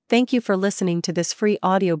Thank you for listening to this free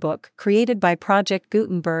audiobook created by Project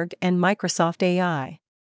Gutenberg and Microsoft AI.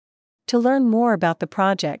 To learn more about the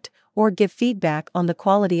project or give feedback on the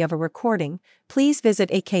quality of a recording, please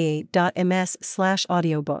visit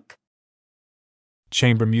aka.ms/audiobook.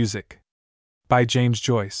 Chamber Music by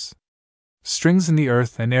Joyce. Strings in the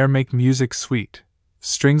earth and air make music sweet,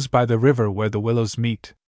 strings by the river where the willows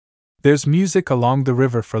meet. There's music along the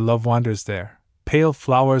river for love wanders there, pale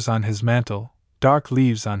flowers on his mantle, dark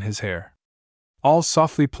leaves on his hair. All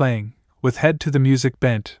softly playing, with head to the music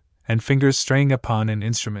bent, and fingers straying upon an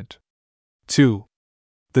instrument. 2.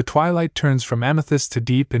 The twilight turns from amethyst to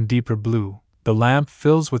deep and deeper blue, the lamp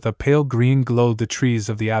fills with a pale green glow the trees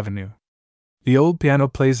of the avenue. The old piano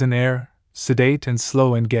plays an air, sedate and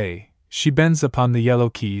slow and gay, she bends upon the yellow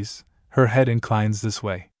keys, her head inclines this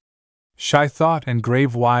way. Shy thought and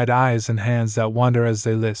grave wide eyes and hands that wander as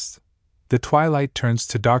they list, the twilight turns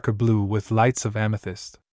to darker blue with lights of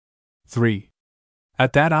amethyst. 3.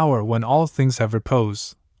 At that hour when all things have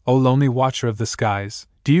repose, O lonely watcher of the skies,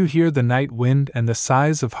 do you hear the night wind and the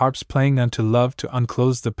sighs of harps playing unto love to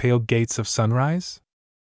unclose the pale gates of sunrise?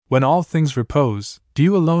 When all things repose, do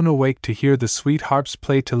you alone awake to hear the sweet harps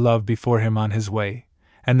play to love before him on his way,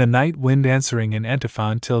 and the night wind answering in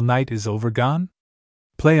antiphon till night is overgone?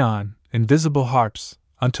 Play on, invisible harps,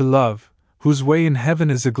 unto love, whose way in heaven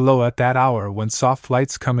is aglow at that hour when soft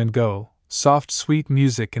lights come and go, soft sweet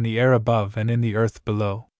music in the air above and in the earth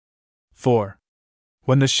below. 4.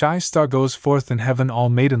 When the shy star goes forth in heaven all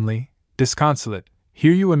maidenly, disconsolate,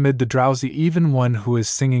 hear you amid the drowsy even one who is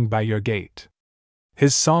singing by your gate.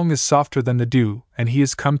 His song is softer than the dew, and he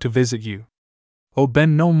is come to visit you. O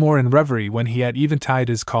bend no more in reverie when he at eventide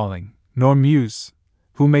is calling, nor muse,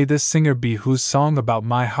 who may this singer be whose song about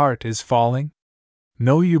my heart is falling?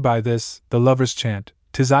 Know you by this, the lover's chant,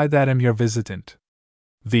 'tis I that am your visitant.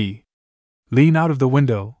 V. Lean out of the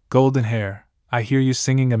window, golden hair, I hear you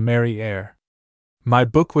singing a merry air. My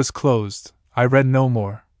book was closed, I read no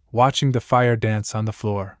more, watching the fire dance on the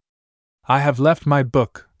floor. I have left my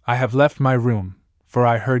book, I have left my room, for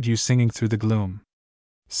I heard you singing through the gloom.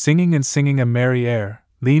 Singing and singing a merry air,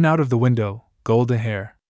 lean out of the window, golden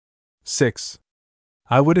hair. 6.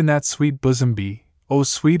 I would in that sweet bosom be, oh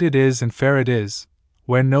sweet it is and fair it is,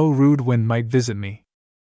 where no rude wind might visit me.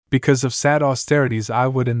 Because of sad austerities I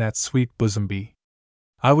would in that sweet bosom be.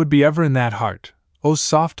 I would be ever in that heart, oh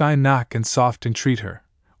soft I knock and soft entreat her,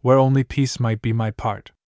 where only peace might be my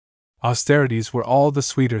part. Austerities were all the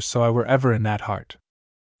sweeter so I were ever in that heart.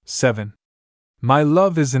 7. My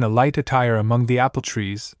love is in a light attire among the apple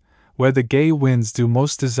trees, where the gay winds do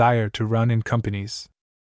most desire to run in companies.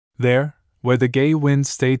 There, where the gay winds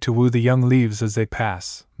stay to woo the young leaves as they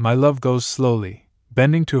pass, my love goes slowly,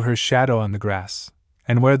 bending to her shadow on the grass,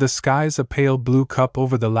 and where the sky's a pale blue cup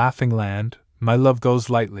over the laughing land, my love goes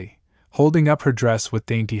lightly, holding up her dress with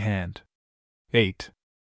dainty hand. 8.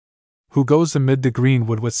 Who goes amid the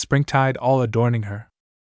greenwood with springtide all adorning her?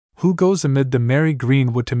 Who goes amid the merry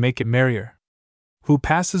greenwood to make it merrier? Who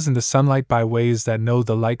passes in the sunlight by ways that know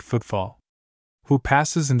the light footfall? Who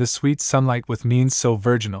passes in the sweet sunlight with means so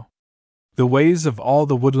virginal? The ways of all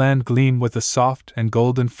the woodland gleam with a soft and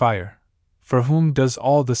golden fire. For whom does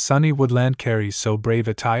all the sunny woodland carry so brave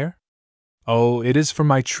attire? Oh, it is for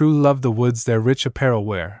my true love the woods their rich apparel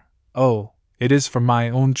wear. Oh, it is for my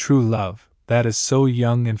own true love, that is so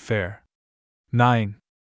young and fair. 9.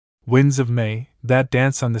 Winds of May, that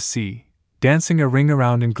dance on the sea, dancing a ring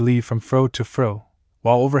around in glee from fro to fro,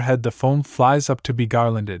 while overhead the foam flies up to be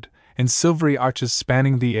garlanded, in silvery arches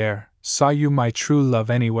spanning the air, saw you my true love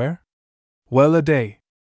anywhere? Well a day!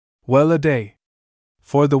 Well a day!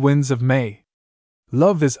 For the winds of May!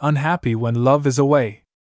 Love is unhappy when love is away.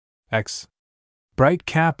 X. Bright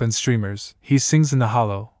cap and streamers, he sings in the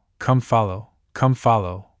hollow, come follow,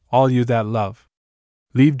 all you that love.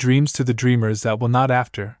 Leave dreams to the dreamers that will not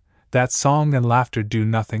after, that song and laughter do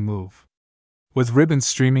nothing move. With ribbons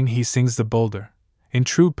streaming he sings the bolder, in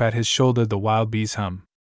troop at his shoulder the wild bees hum.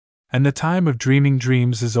 And the time of dreaming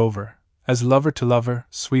dreams is over, as lover to lover,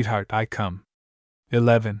 sweetheart, I come.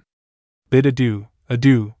 11. Bid adieu,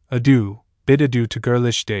 adieu, adieu, bid adieu to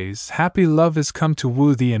girlish days. Happy love is come to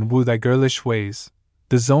woo thee and woo thy girlish ways.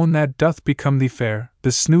 The zone that doth become thee fair,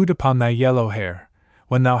 the snood upon thy yellow hair.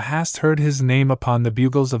 When thou hast heard his name upon the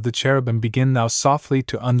bugles of the cherubim, begin thou softly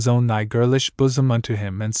to unzone thy girlish bosom unto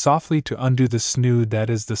him, and softly to undo the snood that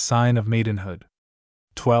is the sign of maidenhood.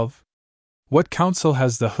 12. What counsel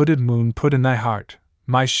has the hooded moon put in thy heart,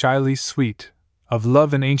 my shyly sweet, of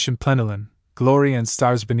love and ancient plenilune, glory and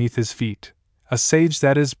stars beneath his feet, a sage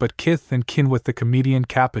that is but kith and kin with the comedian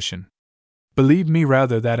Capuchin? Believe me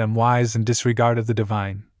rather that am wise in disregard of the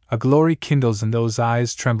divine, a glory kindles in those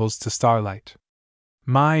eyes, trembles to starlight.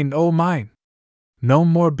 Mine, oh mine! No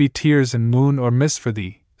more be tears in moon or mist for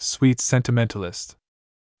thee, sweet sentimentalist.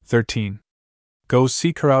 13. Go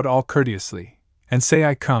seek her out all courteously, and say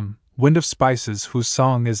I come, wind of spices whose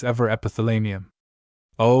song is ever epithalamium.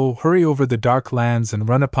 Oh, hurry over the dark lands and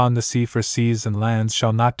run upon the sea, for seas and lands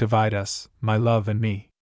shall not divide us, my love and me.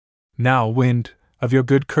 Now, wind, of your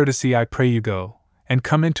good courtesy I pray you go, and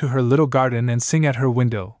come into her little garden and sing at her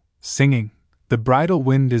window, singing, the bridal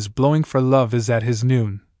wind is blowing for love is at his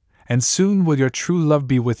noon, and soon will your true love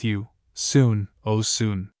be with you, soon, oh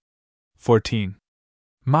soon. 14.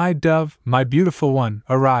 My dove, my beautiful one,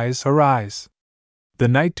 arise, arise! The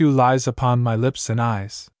night dew lies upon my lips and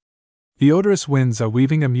eyes. The odorous winds are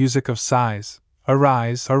weaving a music of sighs.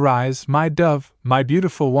 Arise, arise, my dove, my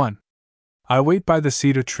beautiful one! I wait by the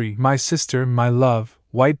cedar tree, my sister, my love,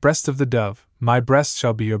 white breast of the dove, my breast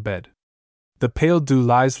shall be your bed. The pale dew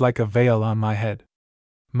lies like a veil on my head.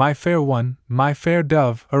 My fair one, my fair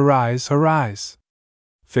dove, arise, arise!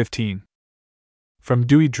 15. From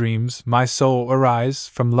dewy dreams, my soul, arise,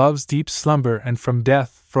 from love's deep slumber and from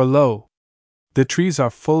death, for lo! The trees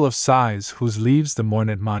are full of sighs whose leaves the morn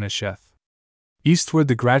admonisheth. Eastward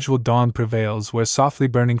the gradual dawn prevails, where softly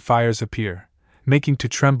burning fires appear, making to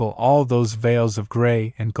tremble all those veils of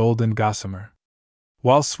grey and golden gossamer.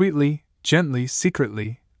 While sweetly, gently,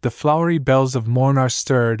 secretly, the flowery bells of morn are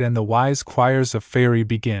stirred, and the wise choirs of faery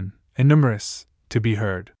begin, innumerous, to be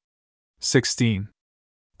heard. 16.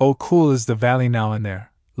 Oh, cool is the valley now and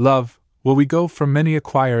there, love, will we go, for many a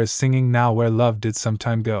choir is singing now where love did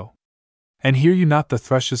sometime go. And hear you not the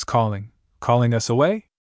thrushes calling, calling us away?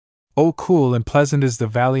 Oh, cool and pleasant is the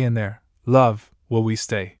valley, and there, love, will we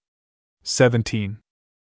stay. 17.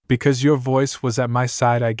 Because your voice was at my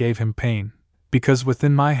side I gave him pain, because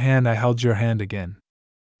within my hand I held your hand again.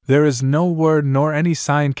 There is no word nor any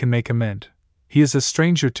sign can make amend, he is a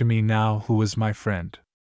stranger to me now who was my friend.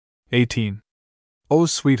 18. Oh,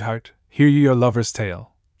 sweetheart, hear you your lover's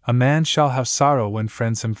tale, a man shall have sorrow when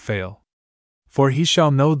friends him fail. For he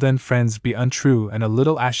shall know then friends be untrue, and a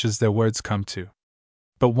little ashes their words come to.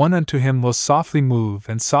 But one unto him will softly move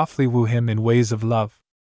and softly woo him in ways of love.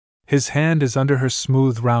 His hand is under her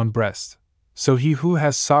smooth round breast, so he who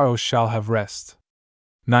has sorrow shall have rest.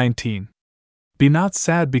 19. Be not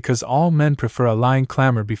sad because all men prefer a lying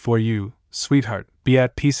clamor before you, sweetheart, be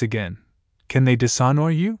at peace again. Can they dishonor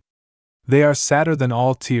you? They are sadder than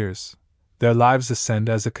all tears, their lives ascend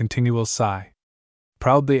as a continual sigh.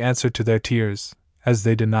 Proudly answer to their tears, as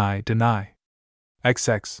they deny.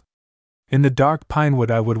 XX. In the dark pine wood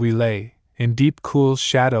I would we lay, in deep cool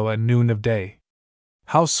shadow at noon of day.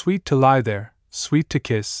 How sweet to lie there, sweet to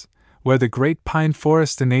kiss, where the great pine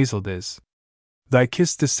forest enazled is. Thy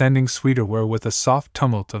kiss descending sweeter were with a soft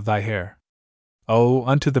tumult of thy hair. Oh,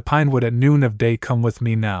 unto the pine wood at noon of day come with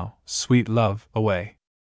me now, sweet love, away.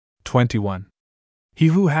 21. He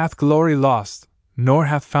who hath glory lost, nor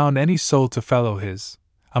hath found any soul to fellow his,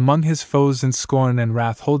 among his foes in scorn and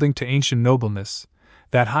wrath holding to ancient nobleness,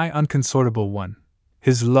 that high unconsortable one,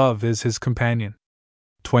 his love is his companion.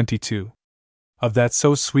 22. Of that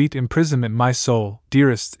so sweet imprisonment my soul,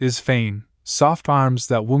 dearest, is fain, soft arms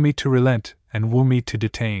that woo me to relent, and woo me to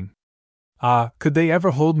detain. Ah, could they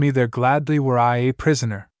ever hold me there gladly were I a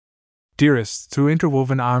prisoner? Dearest, through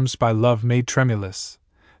interwoven arms by love made tremulous,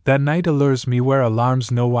 that night allures me where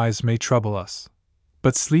alarms nowise may trouble us.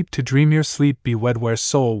 But sleep to dream your sleep be wed where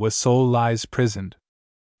soul with soul lies prisoned.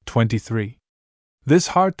 23. This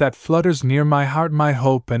heart that flutters near my heart my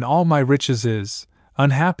hope and all my riches is,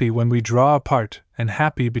 unhappy when we draw apart, and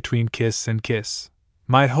happy between kiss and kiss.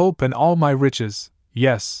 My hope and all my riches,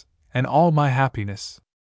 yes, and all my happiness.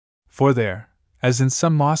 For there, as in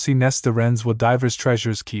some mossy nest the wrens will divers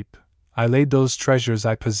treasures keep, I laid those treasures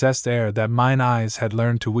I possessed ere that mine eyes had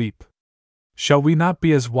learned to weep. Shall we not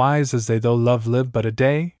be as wise as they though love live but a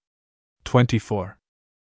day? 24.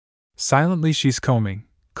 Silently she's combing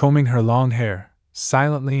her long hair,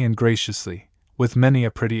 silently and graciously, with many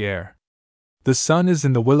a pretty air. The sun is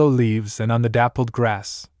in the willow leaves and on the dappled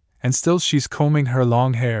grass, and still she's combing her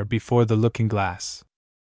long hair before the looking glass.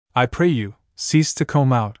 I pray you, cease to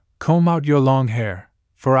comb out your long hair,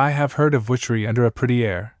 for I have heard of witchery under a pretty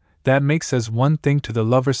air, that makes as one thing to the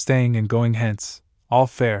lover staying and going hence, all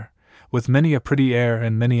fair, with many a pretty air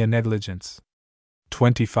and many a negligence.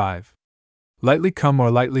 25. Lightly come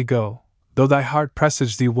or lightly go, though thy heart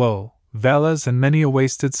presage thee woe, Velas and many a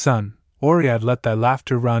wasted sun, Oread let thy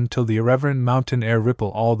laughter run till the irreverent mountain air ripple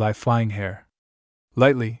all thy flying hair.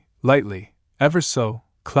 Lightly, lightly, ever so,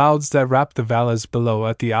 clouds that wrap the valleys below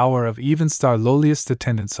at the hour of evenstar lowliest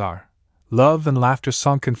attendants are, love and laughter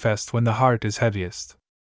song confessed when the heart is heaviest.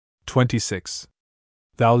 26.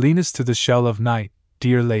 Thou leanest to the shell of night,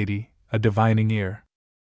 dear lady, a divining ear.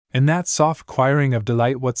 In that soft choiring of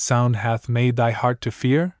delight what sound hath made thy heart to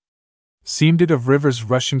fear? Seemed it of rivers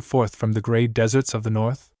rushing forth from the grey deserts of the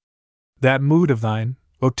north? That mood of thine,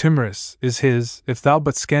 O timorous, is his, if thou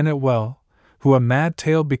but scan it well, who a mad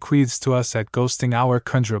tale bequeaths to us at ghosting hour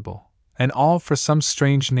conjurable, and all for some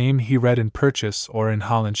strange name he read in Purchas or in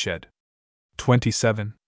Holinshed.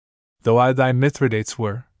 27. Though I thy Mithridates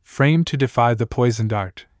were, framed to defy the poisoned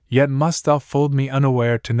dart, yet must thou fold me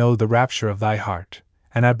unaware to know the rapture of thy heart,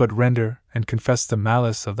 and I but render and confess the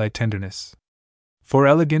malice of thy tenderness. For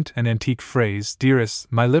elegant and antique phrase,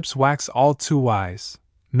 dearest, my lips wax all too wise,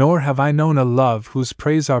 nor have I known a love whose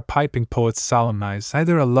praise our piping poets solemnize,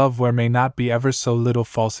 either a love where may not be ever so little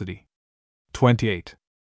falsity. 28.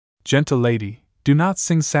 Gentle lady, do not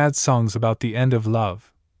sing sad songs about the end of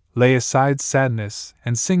love. Lay aside sadness,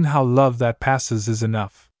 and sing how love that passes is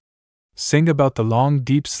enough. Sing about the long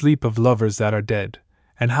deep sleep of lovers that are dead,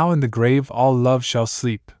 and how in the grave all love shall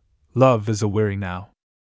sleep. Love is aweary now.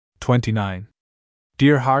 29.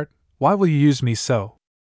 Dear heart, why will you use me so?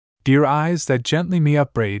 Dear eyes that gently me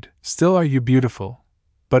upbraid, still are you beautiful.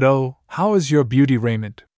 But oh, how is your beauty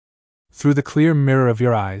raiment? Through the clear mirror of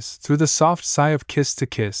your eyes, through the soft sigh of kiss to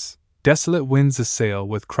kiss, desolate winds assail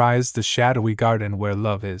with cries the shadowy garden where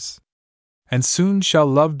love is. And soon shall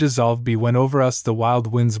love dissolve be when over us the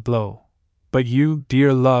wild winds blow. But you,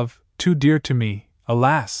 dear love, too dear to me,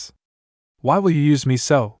 alas! Why will you use me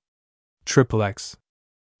so? XXX.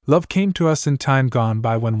 Love came to us in time gone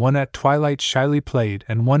by when one at twilight shyly played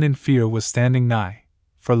and one in fear was standing nigh,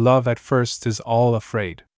 for love at first is all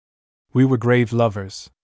afraid. We were grave lovers.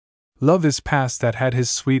 Love is past that had his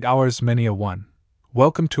sweet hours many a one.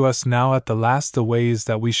 Welcome to us now at the last the ways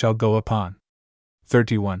that we shall go upon.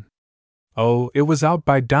 31. Oh, it was out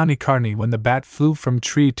by Donnycarney when the bat flew from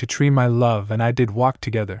tree to tree my love and I did walk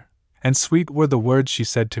together, and sweet were the words she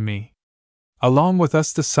said to me. Along with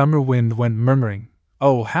us the summer wind went murmuring,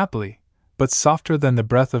 oh, happily, but softer than the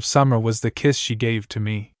breath of summer was the kiss she gave to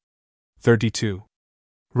me. 32.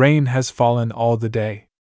 Rain has fallen all the day.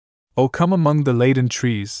 Oh, come among the laden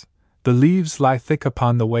trees, the leaves lie thick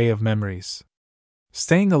upon the way of memories.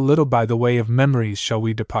 Staying a little by the way of memories shall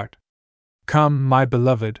we depart. Come, my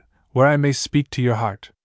beloved, where I may speak to your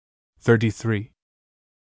heart. 33.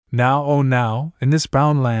 Now, oh now, in this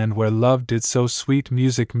brown land where love did so sweet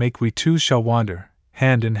music make we two shall wander,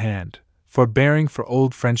 hand in hand, forbearing for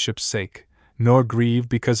old friendship's sake, nor grieve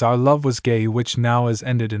because our love was gay which now is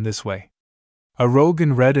ended in this way. A rogue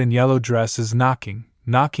in red and yellow dress is knocking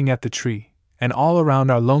at the tree, and all around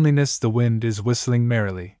our loneliness the wind is whistling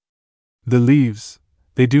merrily. The leaves,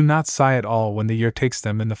 they do not sigh at all when the year takes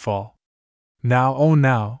them in the fall. Now, oh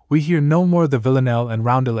now, we hear no more the villanelle and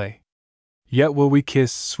roundelay. Yet will we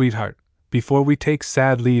kiss, sweetheart, before we take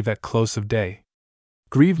sad leave at close of day.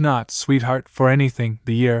 Grieve not, sweetheart, for anything,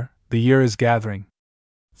 the year is gathering.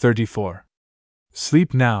 34.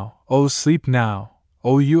 Sleep now,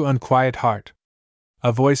 oh you unquiet heart.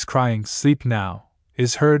 A voice crying, sleep now,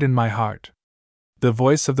 is heard in my heart. The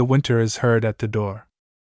voice of the winter is heard at the door.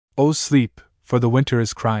 Oh sleep, for the winter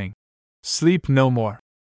is crying. Sleep no more.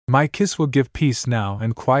 My kiss will give peace now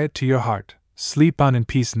and quiet to your heart. Sleep on in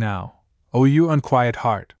peace now, O you unquiet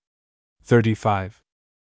heart. 35.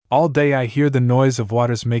 All day I hear the noise of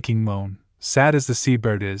waters making moan. Sad as the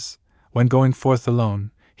seabird is, when going forth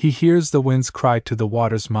alone, he hears the winds cry to the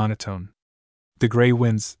waters monotone. The grey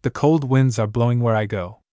winds, the cold winds are blowing where I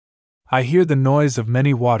go. I hear the noise of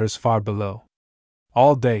many waters far below.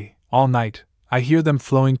 All day, all night, I hear them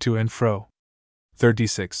flowing to and fro.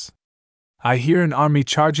 36. I hear an army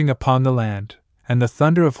charging upon the land, and the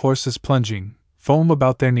thunder of horses plunging, foam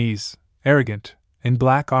about their knees, arrogant, in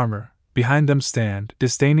black armor, behind them stand,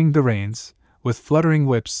 disdaining the reins, with fluttering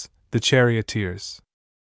whips, the charioteers.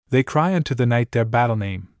 They cry unto the night their battle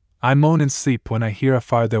name. I moan in sleep when I hear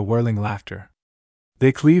afar their whirling laughter.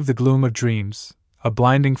 They cleave the gloom of dreams, a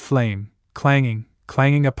blinding flame,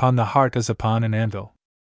 clanging upon the heart as upon an anvil.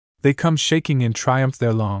 They come shaking in triumph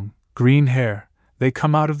their long, green hair, they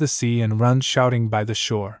come out of the sea and run shouting by the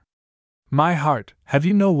shore. My heart, have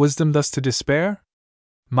you no wisdom thus to despair?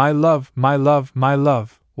 My love, my love, my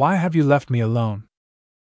love, why have you left me alone?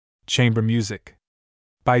 Chamber Music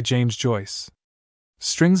by James Joyce.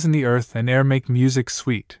 Strings in the earth and air make music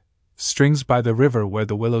sweet, strings by the river where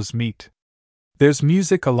the willows meet. There's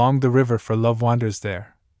music along the river for love wanders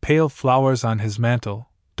there, pale flowers on his mantle,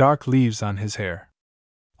 dark leaves on his hair.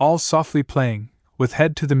 All softly playing, with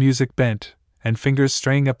head to the music bent, and fingers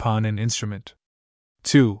straying upon an instrument.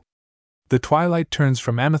 2. The twilight turns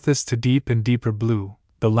from amethyst to deep and deeper blue,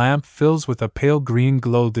 The lamp fills with a pale green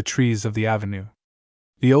glow the trees of the avenue.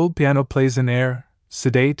 The old piano plays an air,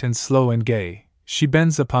 sedate and slow and gay. She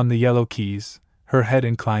bends upon the yellow keys, her head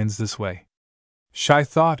inclines this way. Shy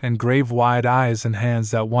thought and grave wide eyes and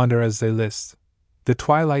hands that wander as they list. The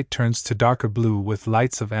twilight turns to darker blue with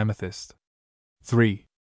lights of amethyst. 3.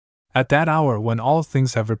 At that hour when all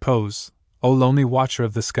things have repose, O lonely watcher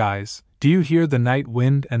of the skies, do you hear the night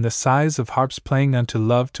wind and the sighs of harps playing unto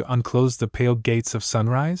love to unclose the pale gates of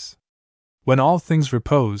sunrise? When all things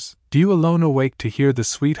repose, do you alone awake to hear the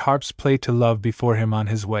sweet harps play to love before him on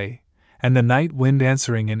his way, and the night wind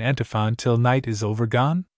answering in antiphon till night is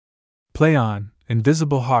overgone? Play on,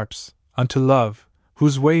 invisible harps, unto love,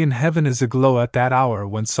 whose way in heaven is aglow at that hour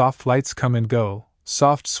when soft lights come and go,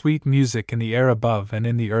 soft sweet music in the air above and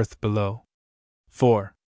in the earth below.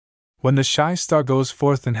 4. When the shy star goes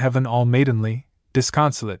forth in heaven all maidenly,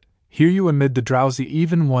 disconsolate, hear you amid the drowsy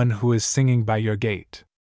even one who is singing by your gate.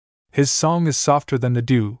 His song is softer than the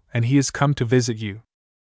dew, and he is come to visit you.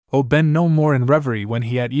 O bend no more in reverie when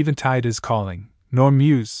he at eventide is calling, nor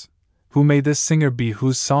muse, who may this singer be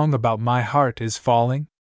whose song about my heart is falling?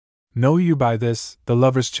 Know you by this, the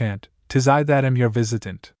lover's chant, 'tis I that am your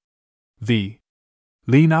visitant. V.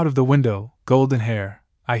 Lean out of the window, golden hair,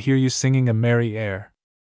 I hear you singing a merry air.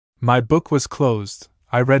 My book was closed,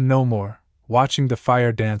 I read no more, watching the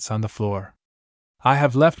fire dance on the floor. I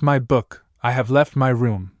have left my book, I have left my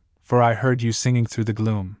room, for I heard you singing through the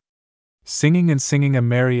gloom. Singing and singing a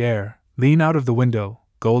merry air, lean out of the window,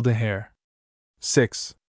 golden hair.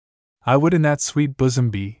 6. I would in that sweet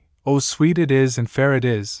bosom be, oh sweet it is and fair it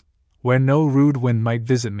is, where no rude wind might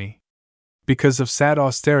visit me. Because of sad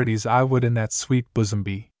austerities I would in that sweet bosom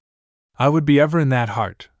be. I would be ever in that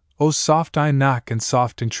heart, oh soft I knock and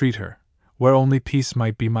soft entreat her, where only peace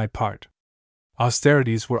might be my part.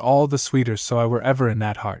 Austerities were all the sweeter so I were ever in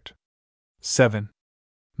that heart. 7.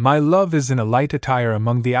 My love is in a light attire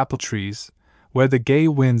among the apple trees, where the gay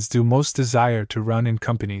winds do most desire to run in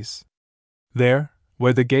companies. There,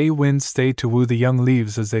 where the gay winds stay to woo the young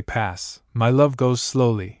leaves as they pass, my love goes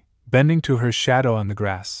slowly, bending to her shadow on the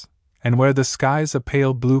grass, and where the sky's a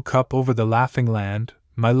pale blue cup over the laughing land,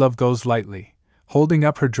 my love goes lightly, holding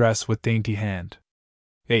up her dress with dainty hand.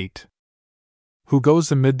 8. Who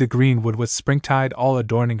goes amid the greenwood with springtide all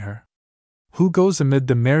adorning her? Who goes amid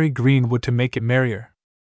the merry greenwood to make it merrier?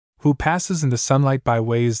 Who passes in the sunlight by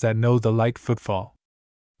ways that know the light footfall?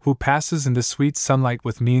 Who passes in the sweet sunlight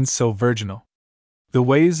with means so virginal? The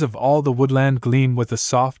ways of all the woodland gleam with a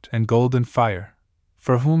soft and golden fire.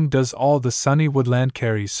 For whom does all the sunny woodland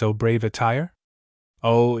carry so brave attire?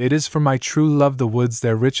 Oh, it is for my true love the woods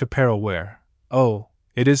their rich apparel wear. Oh,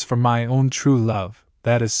 it is for my own true love,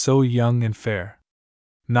 that is so young and fair.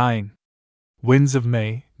 9. Winds of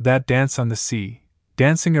May, that dance on the sea,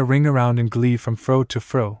 dancing a ring around in glee from fro to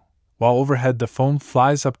fro, while overhead the foam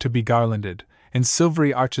flies up to be garlanded, in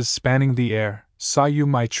silvery arches spanning the air, saw you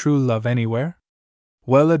my true love anywhere?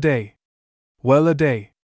 Well a day! Well a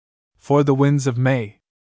day! For the winds of May!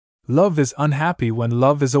 Love is unhappy when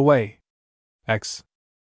love is away! X.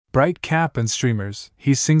 Bright cap and streamers,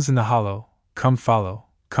 he sings in the hollow, come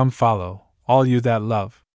follow, all you that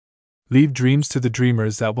love. Leave dreams to the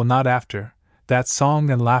dreamers that will not after, that song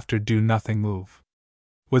and laughter do nothing move.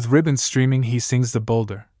 With ribbons streaming he sings the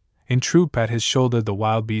bolder, in troop at his shoulder the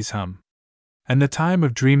wild bees hum. And the time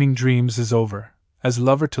of dreaming dreams is over, as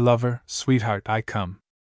lover to lover, sweetheart, I come.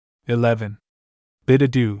 11. Bid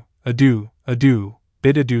adieu, adieu, adieu,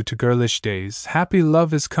 bid adieu to girlish days. Happy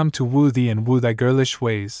love is come to woo thee and woo thy girlish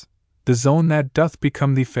ways. The zone that doth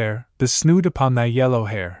become thee fair, the snood upon thy yellow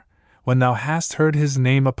hair. When thou hast heard his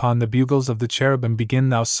name upon the bugles of the cherubim, begin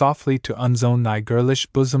thou softly to unzone thy girlish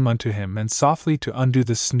bosom unto him, and softly to undo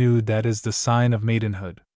the snood that is the sign of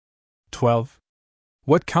maidenhood. 12.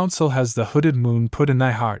 What counsel has the hooded moon put in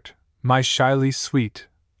thy heart, my shyly sweet,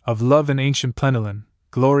 of love and ancient plenilune,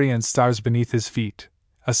 glory and stars beneath his feet,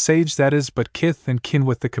 a sage that is but kith and kin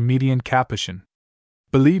with the comedian Capuchin?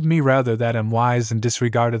 Believe me rather that am wise in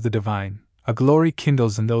disregard of the divine, a glory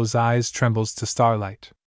kindles in those eyes, trembles to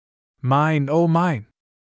starlight. Mine, oh mine!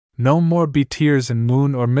 No more be tears and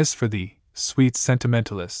moon or mist for thee, sweet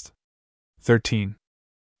sentimentalist. 13.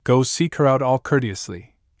 Go seek her out all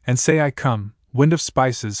courteously, and say I come, wind of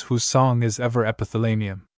spices whose song is ever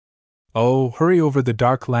epithalamium. Oh, hurry over the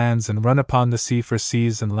dark lands and run upon the sea, for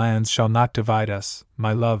seas and lands shall not divide us,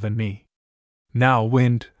 my love and me. Now,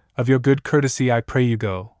 wind, of your good courtesy I pray you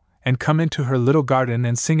go, and come into her little garden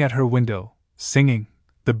and sing at her window, singing,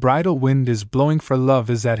 the bridal wind is blowing for love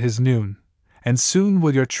is at his noon, and soon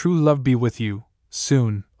will your true love be with you,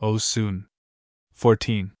 soon, oh soon.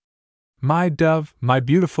 14. My dove, my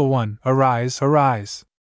beautiful one, arise, arise!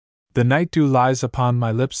 The night dew lies upon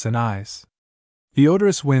my lips and eyes. The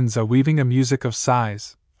odorous winds are weaving a music of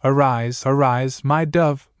sighs. Arise, arise, my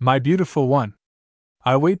dove, my beautiful one.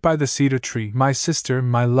 I wait by the cedar tree, my sister,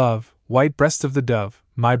 my love, white breast of the dove,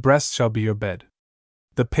 my breast shall be your bed.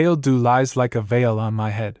 The pale dew lies like a veil on my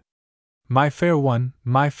head. My fair one,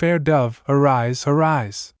 my fair dove, arise,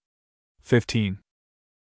 arise. 15.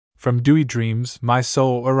 From dewy dreams, my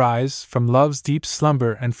soul, arise, from love's deep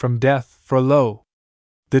slumber and from death, for lo!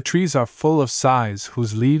 The trees are full of sighs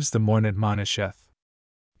whose leaves the morn admonisheth.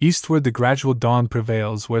 Eastward the gradual dawn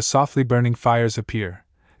prevails where softly burning fires appear,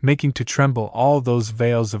 making to tremble all those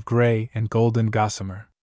veils of grey and golden gossamer.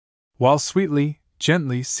 While sweetly,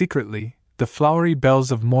 gently, secretly, the flowery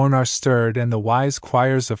bells of morn are stirred and the wise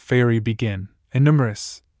choirs of faery begin,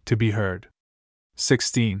 innumerous, to be heard.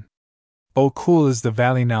 16. Oh, cool is the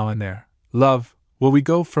valley now and there, love, will we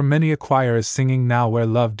go, for many a choir is singing now where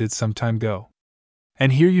love did sometime go.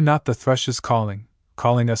 And hear you not the thrushes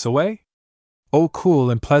calling us away? Oh, cool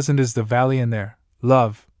and pleasant is the valley and there,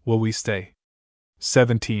 love, will we stay.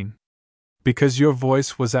 17. Because your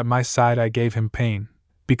voice was at my side I gave him pain,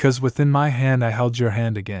 because within my hand I held your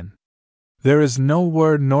hand again. There is no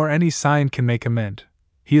word nor any sign can make amend,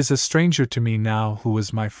 he is a stranger to me now who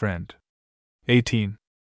was my friend. 18.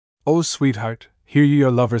 O sweetheart, hear you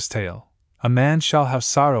your lover's tale, a man shall have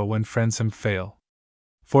sorrow when friends him fail.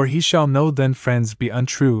 For he shall know then friends be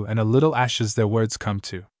untrue and a little ashes their words come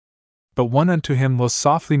to. But one unto him will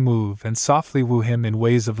softly move and softly woo him in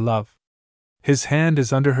ways of love. His hand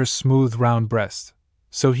is under her smooth round breast,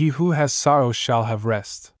 so he who has sorrow shall have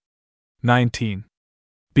rest. 19.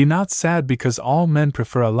 Be not sad because all men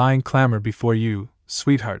prefer a lying clamor before you,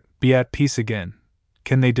 sweetheart, be at peace again.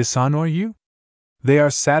 Can they dishonor you? They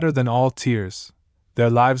are sadder than all tears, their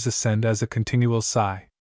lives ascend as a continual sigh.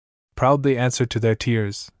 Proudly answer to their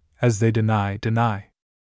tears, as they deny.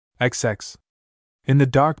 XX. In the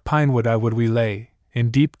dark pine wood I would we lay,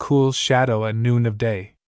 in deep cool shadow at noon of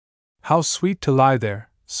day. How sweet to lie there,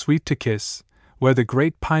 sweet to kiss, where the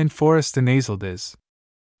great pine forest enazled is.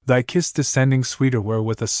 Thy kiss descending sweeter were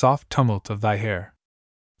with a soft tumult of thy hair.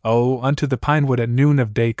 Oh, unto the pine wood at noon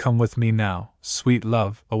of day come with me now, sweet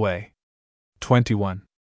love, away. 21.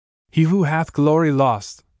 He who hath glory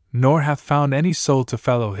lost, nor hath found any soul to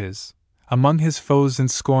fellow his, among his foes in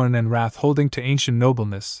scorn and wrath holding to ancient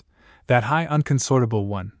nobleness, that high unconsortable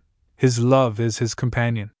one, his love is his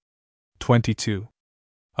companion. 22.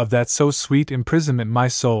 Of that so sweet imprisonment my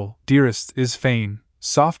soul, dearest, is fain,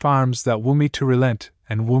 soft arms that woo me to relent,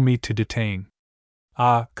 and woo me to detain.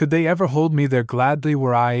 Ah, could they ever hold me there gladly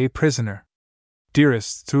were I a prisoner?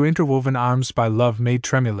 Dearest, through interwoven arms by love made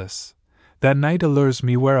tremulous, that night allures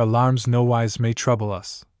me where alarms nowise may trouble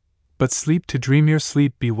us. But sleep to dreamier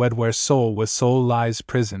sleep be wed where soul with soul lies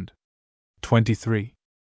prisoned. 23.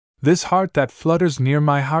 This heart that flutters near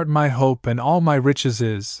my heart my hope and all my riches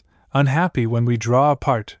is, unhappy when we draw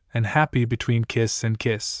apart, and happy between kiss and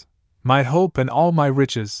kiss. My hope and all my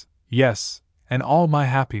riches, yes, and all my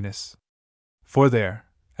happiness. For there,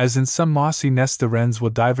 as in some mossy nest the wrens will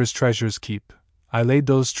divers treasures keep, I laid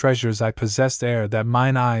those treasures I possessed ere that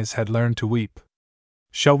mine eyes had learned to weep.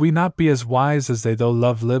 Shall we not be as wise as they though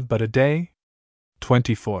love live but a day?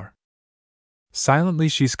 24. Silently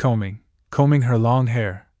she's combing her long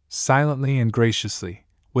hair, silently and graciously,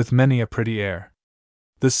 with many a pretty air.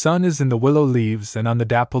 The sun is in the willow leaves and on the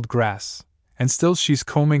dappled grass, and still she's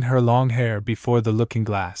combing her long hair before the looking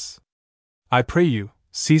glass. I pray you,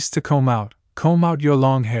 cease to comb out your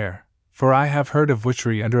long hair, for I have heard of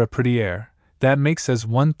witchery under a pretty air, that makes as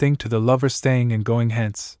one thing to the lover staying and going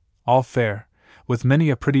hence, all fair, with many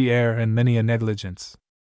a pretty air and many a negligence.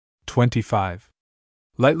 25.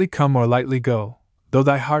 Lightly come or lightly go, though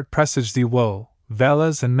thy heart presage thee woe,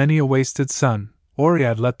 Velas and many a wasted sun,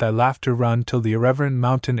 Oread let thy laughter run till the irreverent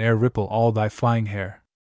mountain air ripple all thy flying hair.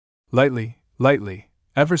 Lightly, lightly,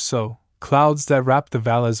 ever so, clouds that wrap the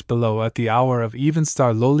valleys below at the hour of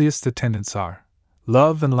evenstar lowliest attendants are,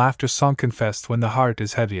 love and laughter song confessed when the heart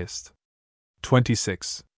is heaviest.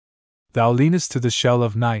 26. Thou leanest to the shell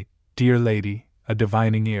of night, dear lady, a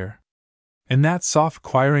divining ear. In that soft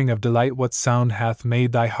choiring of delight what sound hath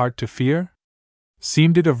made thy heart to fear?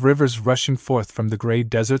 Seemed it of rivers rushing forth from the grey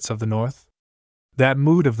deserts of the north? That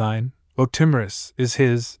mood of thine, O timorous, is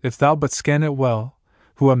his, if thou but scan it well,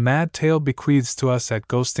 who a mad tale bequeaths to us at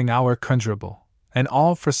ghosting hour conjurable, and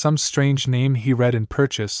all for some strange name he read in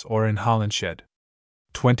Purchas or in Holinshed.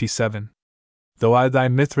 27. Though I thy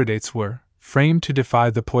Mithridates were, framed to defy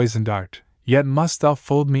the poisoned art, yet must thou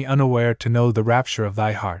fold me unaware to know the rapture of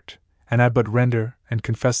thy heart, and I but render and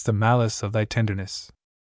confess the malice of thy tenderness.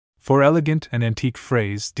 For elegant and antique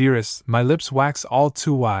phrase, dearest, my lips wax all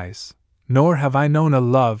too wise, nor have I known a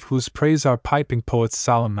love whose praise our piping poets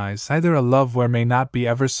solemnize, either a love where may not be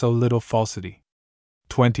ever so little falsity.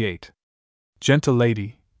 28. Gentle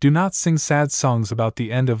lady, do not sing sad songs about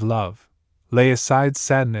the end of love. Lay aside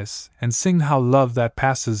sadness, and sing how love that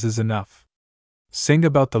passes is enough. Sing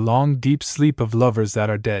about the long deep sleep of lovers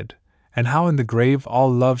that are dead, and how in the grave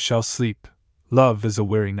all love shall sleep. Love is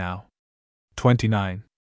aweary now. 29.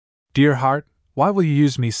 Dear heart, why will you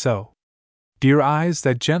use me so? Dear eyes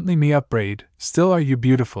that gently me upbraid, still are you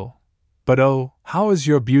beautiful. But oh, how is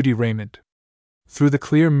your beauty raiment? Through the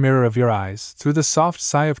clear mirror of your eyes, through the soft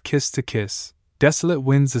sigh of kiss to kiss, desolate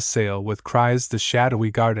winds assail with cries the shadowy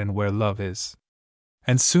garden where love is.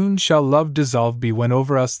 And soon shall love dissolve be when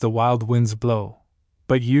over us the wild winds blow.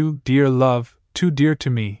 But you, dear love, too dear to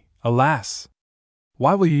me, alas!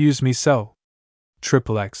 Why will you use me so?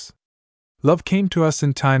 XXX. Love came to us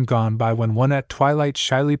in time gone by when one at twilight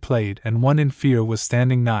shyly played and one in fear was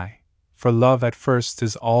standing nigh, for love at first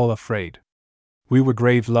is all afraid. We were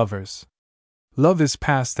grave lovers. Love is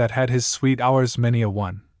past that had his sweet hours many a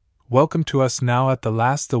one. Welcome to us now at the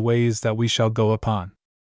last the ways that we shall go upon.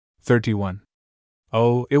 31.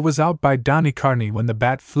 Oh, it was out by Donnycarney when the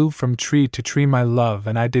bat flew from tree to tree, my love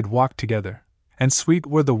and I did walk together, and sweet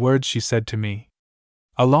were the words she said to me.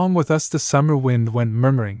 Along with us the summer wind went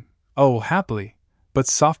murmuring, oh, happily, but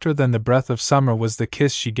softer than the breath of summer was the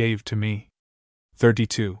kiss she gave to me.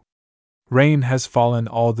 32. Rain has fallen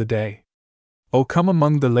all the day. Oh, come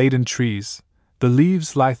among the laden trees, the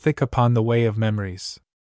leaves lie thick upon the way of memories.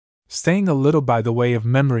 Staying a little by the way of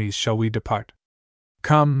memories shall we depart.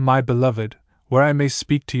 Come, my beloved, where I may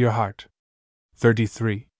speak to your heart.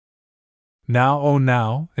 33. Now, oh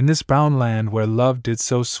now, in this brown land where love did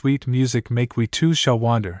so sweet music make, we two shall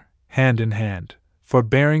wander, hand in hand,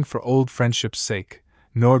 forbearing for old friendship's sake,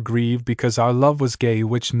 nor grieve because our love was gay,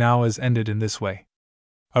 which now is ended in this way.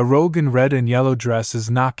 A rogue in red and yellow dress is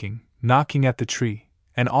knocking, knocking at the tree,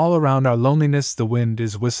 and all around our loneliness the wind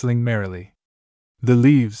is whistling merrily. The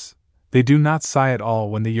leaves, they do not sigh at all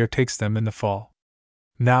when the year takes them in the fall.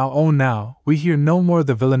 Now, oh now, we hear no more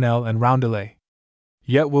the villanelle and roundelay.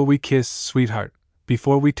 Yet will we kiss, sweetheart,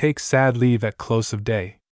 before we take sad leave at close of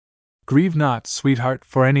day. Grieve not, sweetheart,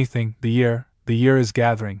 for anything, the year is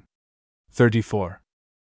gathering. 34.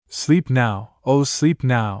 Sleep now,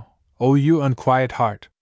 oh you unquiet heart.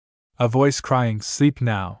 A voice crying, sleep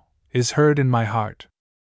now, is heard in my heart.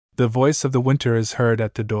 The voice of the winter is heard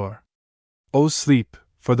at the door. Oh sleep,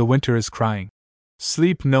 for the winter is crying.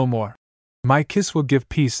 Sleep no more. My kiss will give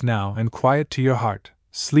peace now and quiet to your heart.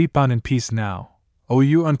 Sleep on in peace now, oh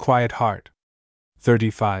you unquiet heart.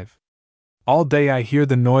 35. All day I hear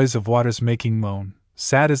the noise of waters making moan.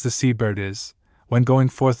 Sad as the seabird is, when going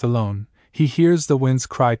forth alone, he hears the winds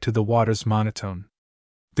cry to the waters monotone.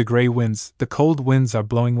 The grey winds, the cold winds are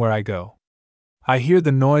blowing where I go. I hear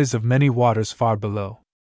the noise of many waters far below.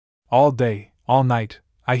 All day, all night,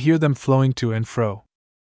 I hear them flowing to and fro.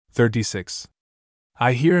 36.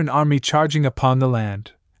 I hear an army charging upon the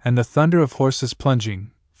land, and the thunder of horses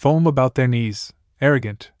plunging, foam about their knees,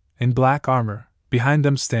 arrogant, in black armor, behind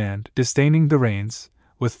them stand, disdaining the reins,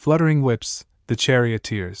 with fluttering whips, the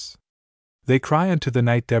charioteers. They cry unto the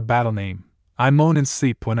night their battle name. I moan in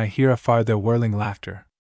sleep when I hear afar their whirling laughter.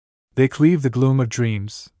 They cleave the gloom of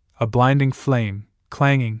dreams, a blinding flame,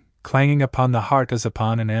 clanging, clanging upon the heart as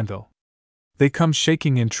upon an anvil. They come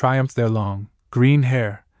shaking in triumph their long, green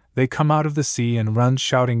hair, they come out of the sea and run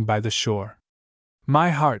shouting by the shore. My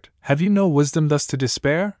heart, have you no wisdom thus to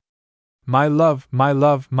despair? My love, my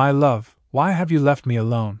love, my love, why have you left me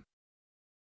alone?